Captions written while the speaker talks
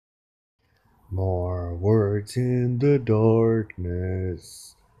More words in the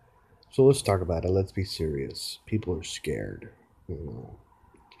darkness. So let's talk about it. Let's be serious. People are scared. You know,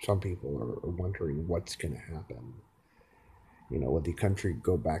 some people are wondering what's going to happen. Will the country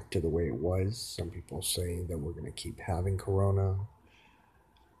go back to the way it was? Some people saying that we're going to keep having corona.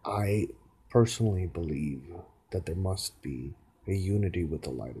 I personally believe that there must be a unity with the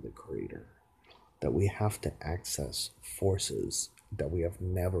light of the Creator, that we have to access forces that we have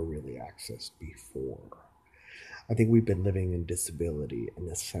never really accessed before. I think we've been living in disability in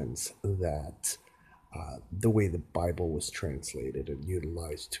the sense that the way the Bible was translated and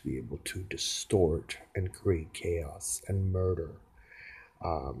utilized to be able to distort and create chaos and murder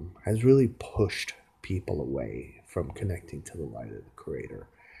has really pushed people away from connecting to the light of the Creator.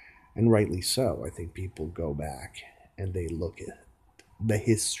 And rightly so. I think people go back and they look at the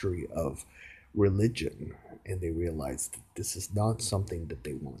history of religion and they realize that this is not something that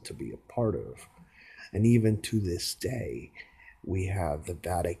they want to be a part of. And even to this day, we have the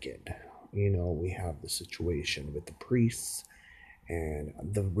Vatican. We have the situation with the priests and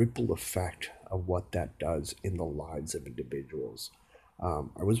the ripple effect of what that does in the lives of individuals.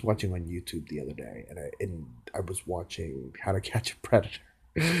 I was watching on YouTube the other day, and I was watching How to Catch a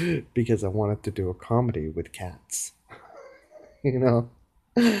Predator because I wanted to do a comedy with cats, you know,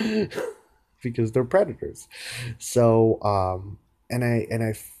 because they're predators. So, and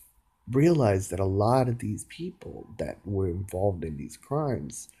I realized that a lot of these people that were involved in these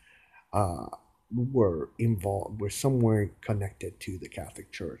crimes uh, were somewhere connected to the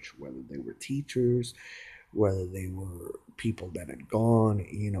Catholic Church, whether they were teachers, whether they were people that had gone,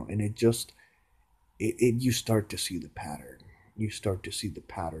 and it you start to see the pattern. You start to see the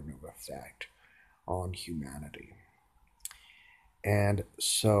pattern of effect on humanity. And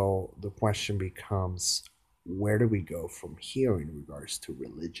so the question becomes, where do we go from here in regards to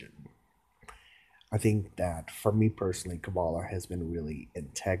religion? I think that for me personally, Kabbalah has been really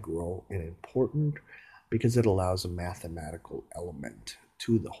integral and important because it allows a mathematical element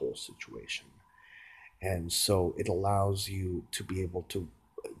to the whole situation. And so it allows you to be able to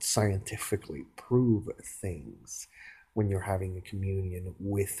scientifically prove things when you're having a communion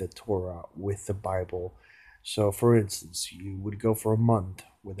with the Torah, with the Bible. So, for instance, you would go for a month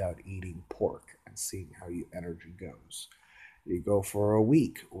without eating pork and seeing how your energy goes. You go for a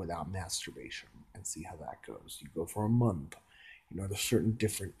week without masturbation and see how that goes. You go for a month. There's certain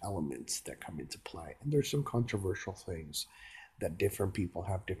different elements that come into play. And there's some controversial things that different people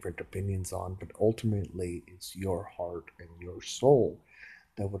have different opinions on, but ultimately it's your heart and your soul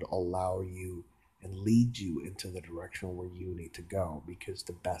that would allow you and lead you into the direction where you need to go because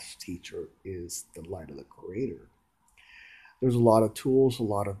the best teacher is the light of the Creator. There's a lot of tools, a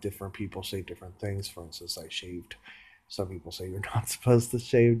lot of different people say different things. For instance, I shaved. Some people say you're not supposed to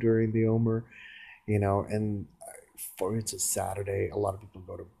shave during the Omer, and for instance, Saturday, a lot of people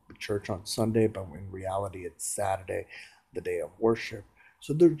go to church on Sunday, but in reality, it's Saturday, the day of worship.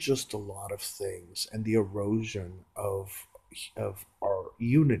 So there's just a lot of things, and the erosion of our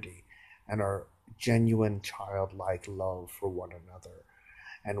unity and our genuine childlike love for one another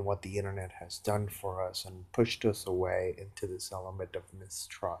and what the internet has done for us and pushed us away into this element of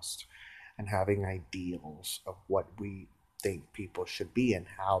mistrust and having ideals of what we think people should be and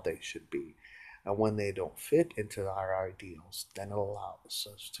how they should be. And when they don't fit into our ideals, then it allows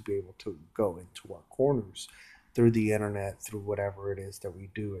us to be able to go into our corners through the internet, through whatever it is that we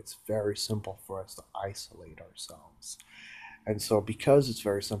do. It's very simple for us to isolate ourselves. And so, because it's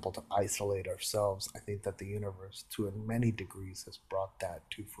very simple to isolate ourselves, I think that the universe, to many degrees, has brought that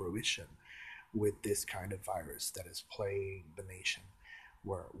to fruition with this kind of virus that is plaguing the nation,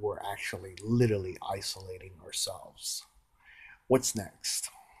 where we're actually literally isolating ourselves. What's next?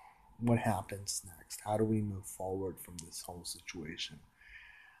 What happens next? How do we move forward from this whole situation?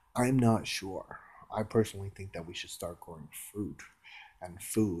 I'm not sure. I personally think that we should start growing fruit and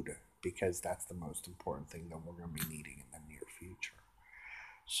food because that's the most important thing that we're going to be needing in the near future.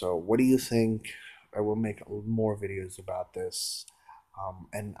 So, what do you think? I will make more videos about this.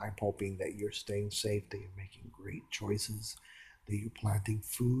 And I'm hoping that you're staying safe, that you're making great choices, that you're planting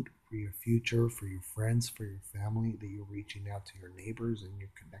food for your future, for your friends, for your family, that you're reaching out to your neighbors and you're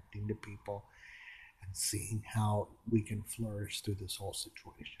connecting to people and seeing how we can flourish through this whole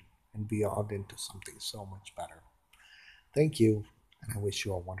situation and beyond into something so much better. Thank you, and I wish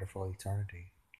you a wonderful eternity.